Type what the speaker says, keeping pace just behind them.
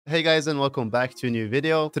Hey guys, and welcome back to a new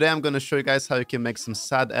video. Today I'm going to show you guys how you can make some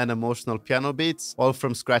sad and emotional piano beats all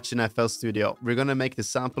from scratch in FL Studio. We're going to make the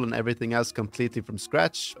sample and everything else completely from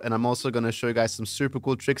scratch, and I'm also going to show you guys some super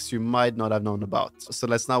cool tricks you might not have known about. So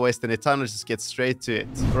let's not waste any time, let's just get straight to it.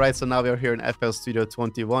 Alright, so now we are here in FL Studio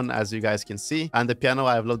 21 as you guys can see, and the piano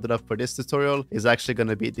I have loaded up for this tutorial is actually going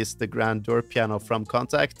to be the grandeur piano from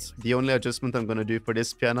Contact. The only adjustment I'm going to do for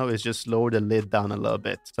this piano is just lower the lid down a little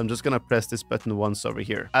bit. So I'm just going to press this button once over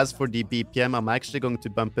here. As for the BPM, I'm actually going to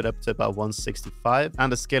bump it up to about 165,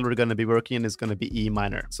 and the scale we're going to be working in is going to be E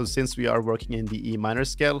minor. So since we are working in the E minor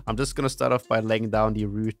scale, I'm just going to start off by laying down the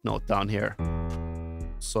root note down here.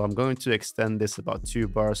 So I'm going to extend this about 2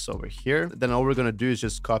 bars over here. Then all we're going to do is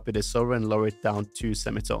just copy this over and lower it down 2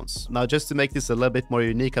 semitones. Now, just to make this a little bit more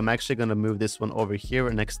unique, I'm actually going to move this one over here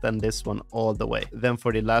and extend this one all the way. Then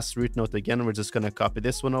for the last root note again, we're just going to copy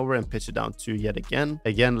this one over and pitch it down 2 yet again.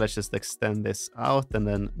 Again, let's just extend this out and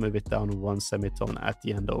then move it down 1 semitone at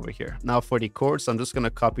the end over here. Now for the chords, I'm just going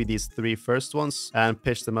to copy these 3 first ones and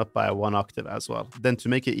pitch them up by 1 octave as well. Then to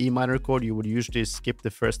make an E minor chord, you would usually skip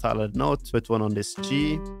the first highlighted note, put one on this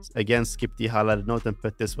G. Again, skip the highlighted note and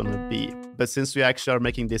put this one on B. But since we actually are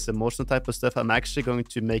making this emotional type of stuff, I'm actually going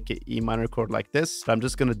to make an E minor chord like this. But I'm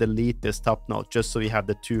just going to delete this top note just so we have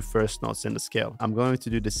the 2 first notes in the scale. I'm going to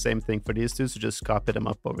do the same thing for these two, so just copy them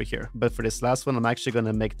up over here. But for this last one, I'm actually going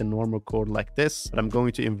to make the normal chord like this, but I'm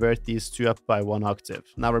going to invert these 2 up by 1 octave.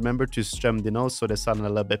 Now remember to strum the notes so they sound a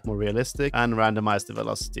little bit more realistic, and randomize the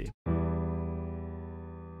velocity.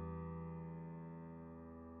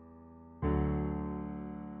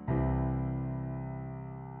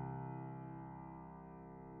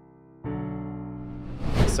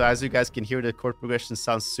 So as you guys can hear, the chord progression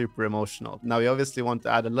sounds super emotional. Now we obviously want to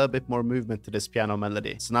add a little bit more movement to this piano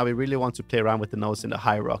melody. So now we really want to play around with the notes in the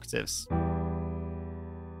higher octaves.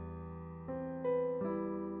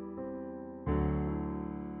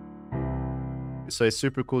 So a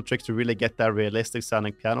super cool trick to really get that realistic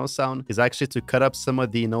sounding piano sound is actually to cut up some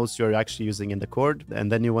of the notes you're actually using in the chord,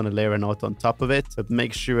 and then you want to layer a note on top of it. But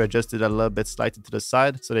make sure you adjust it a little bit slightly to the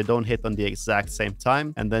side so they don't hit on the exact same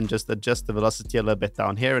time, and then just adjust the velocity a little bit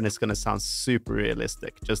down here and it's going to sound super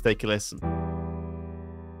realistic. Just take a listen.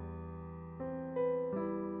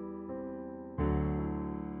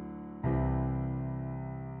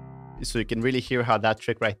 So you can really hear how that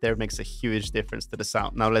trick right there makes a huge difference to the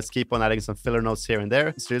sound. Now let's keep on adding some filler notes here and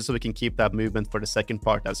there, so we can keep that movement for the second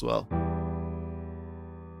part as well.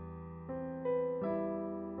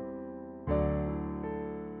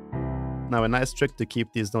 Now a nice trick to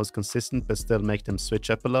keep these notes consistent but still make them switch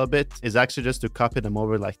up a little bit is actually just to copy them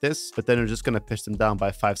over like this, but then you're just going to pitch them down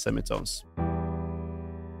by 5 semitones.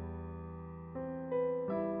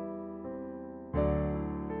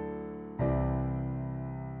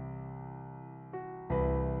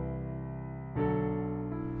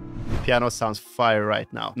 Piano sounds fire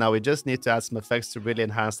right now. Now we just need to add some effects to really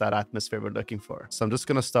enhance that atmosphere we're looking for. So I'm just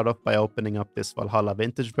going to start off by opening up this Valhalla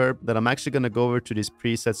vintage verb. Then I'm actually going to go over to these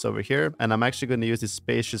presets over here, and I'm actually going to use this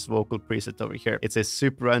spacious vocal preset over here. It's a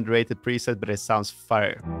super underrated preset, but it sounds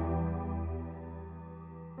fire.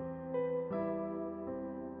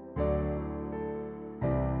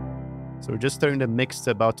 So we're just turning the mix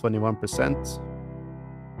to about 21%.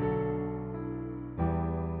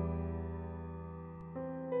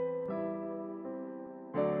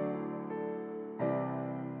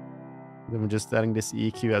 Then we're just adding this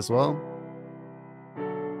EQ as well.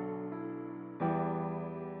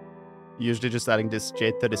 Usually just adding this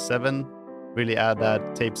J37, really add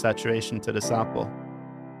that tape saturation to the sample.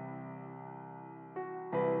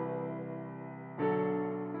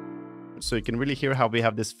 So you can really hear how we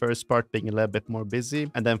have this first part being a little bit more busy,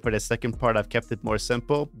 and then for the second part I've kept it more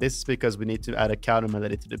simple. This is because we need to add a counter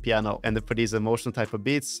melody to the piano, and for these emotional type of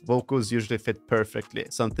beats, vocals usually fit perfectly.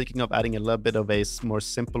 So I'm thinking of adding a little bit of a more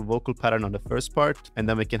simple vocal pattern on the first part, and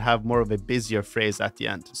then we can have more of a busier phrase at the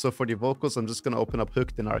end. So for the vocals, I'm just going to open up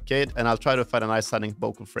Hooked in Arcade, and I'll try to find a nice sounding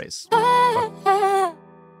vocal phrase. I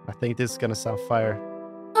think this is going to sound fire.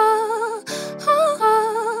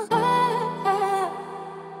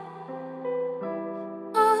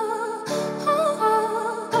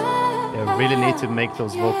 Really need to make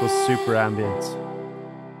those vocals super ambient.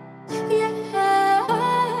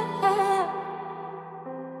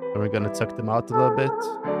 And we're gonna tuck them out a little bit.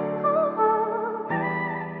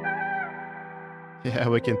 Yeah,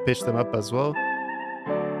 we can pitch them up as well.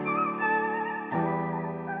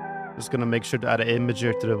 Just gonna make sure to add an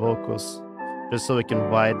imager to the vocals, just so we can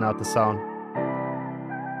widen out the sound.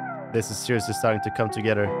 This is seriously starting to come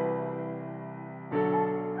together.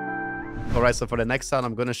 Alright, so for the next sound,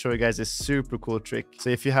 I'm going to show you guys a super cool trick. So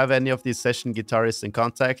if you have any of these session guitarists in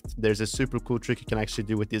contact, there's a super cool trick you can actually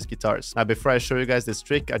do with these guitars. Now, before I show you guys this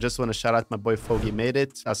trick, I just want to shout out my boy Foggy Made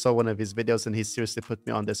It. I saw one of his videos and he seriously put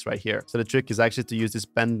me on this right here. So the trick is actually to use this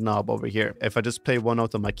bend knob over here. If I just play one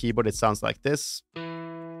note on my keyboard, it sounds like this.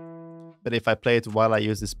 But if I play it while I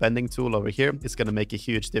use this bending tool over here, it's going to make a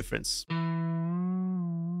huge difference.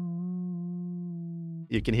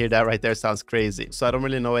 You can hear that right there, sounds crazy. So I don't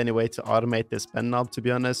really know any way to automate this bend knob, to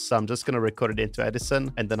be honest. So I'm just going to record it into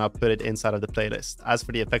Edison and then I'll put it inside of the playlist. As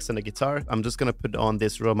for the effects on the guitar, I'm just going to put on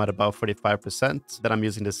this room at about 45%. Then I'm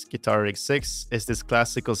using this Guitar Rig 6. It's this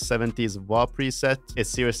classical 70s wah preset. It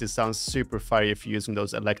seriously sounds super fire if you're using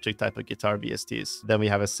those electric type of guitar VSTs. Then we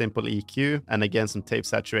have a simple EQ and again some tape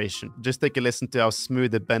saturation. Just take a listen to how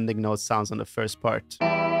smooth the bending note sounds on the first part.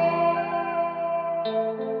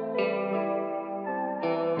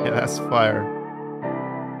 Yeah, that's fire.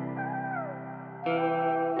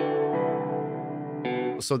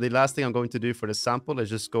 So the last thing I'm going to do for the sample is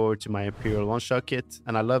just go over to my Imperial one-shot kit,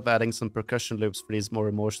 and I love adding some percussion loops for these more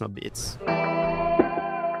emotional beats.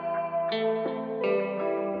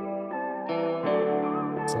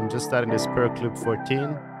 So I'm just adding this Perc loop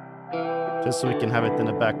 14, just so we can have it in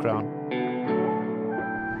the background.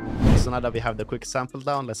 So now that we have the quick sample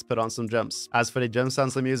down, let's put on some drums. As for the drum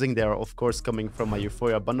sounds I'm using, they are of course coming from my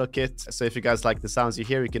Euphoria bundle kit. So if you guys like the sounds you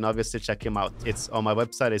hear, you can obviously check them out. It's on my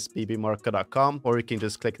website, it's BBMarko.com, or you can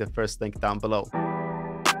just click the first link down below.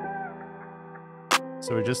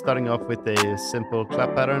 So we're just starting off with a simple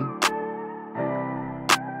clap pattern,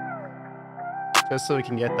 just so we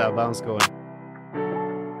can get that bounce going.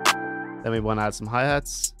 Then we want to add some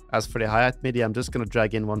hi-hats. As for the hi-hat MIDI, I'm just going to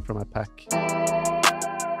drag in one from my pack.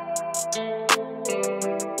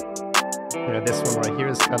 Yeah, this one right here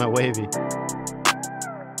is kind of wavy.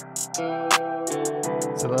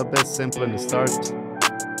 It's a little bit simple in the start.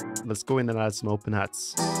 Let's go in and add some open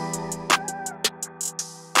hats.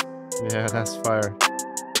 Yeah, that's fire.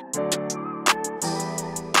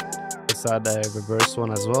 Let's add a reverse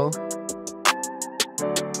one as well.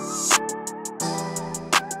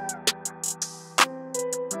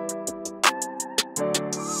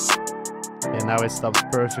 And now it stops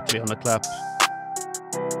perfectly on the clap.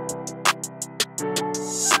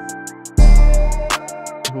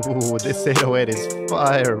 Ooh, this 808 is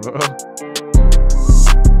fire, bro.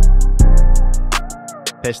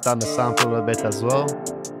 Pitch down the sample a little bit as well.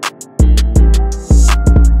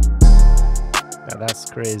 Yeah, that's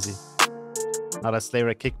crazy. Now let's layer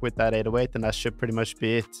a kick with that 808 and that should pretty much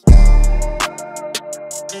be it.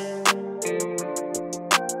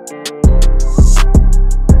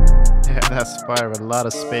 Yeah, that's fire with a lot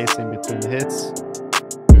of space in between the hits.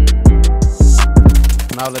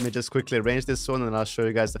 Now let me just quickly arrange this one and I'll show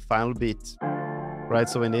you guys the final beat. Right,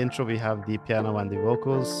 so in the intro we have the piano and the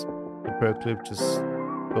vocals. The Perc loop just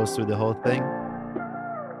goes through the whole thing.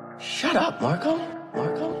 Shut up, Marko.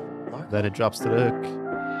 Marko. Then it drops to the hook.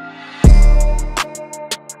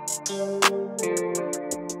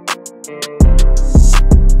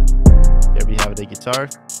 Here we have the guitar.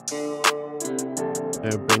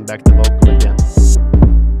 And we bring back the vocal again.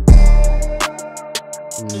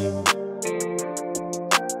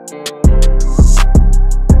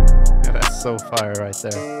 Yeah, that's so fire right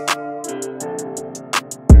there.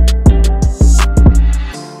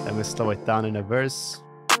 Then we slow it down in a verse.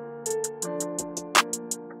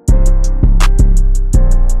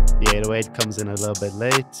 The 808 comes in a little bit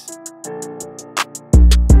late.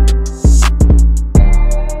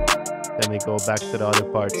 Then we go back to the other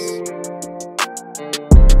parts.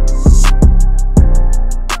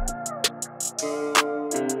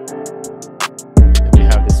 Then we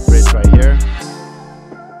have this bridge right here.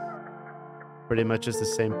 Pretty much just the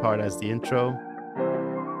same part as the intro.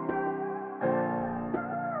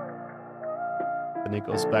 Then it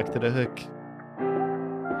goes back to the hook.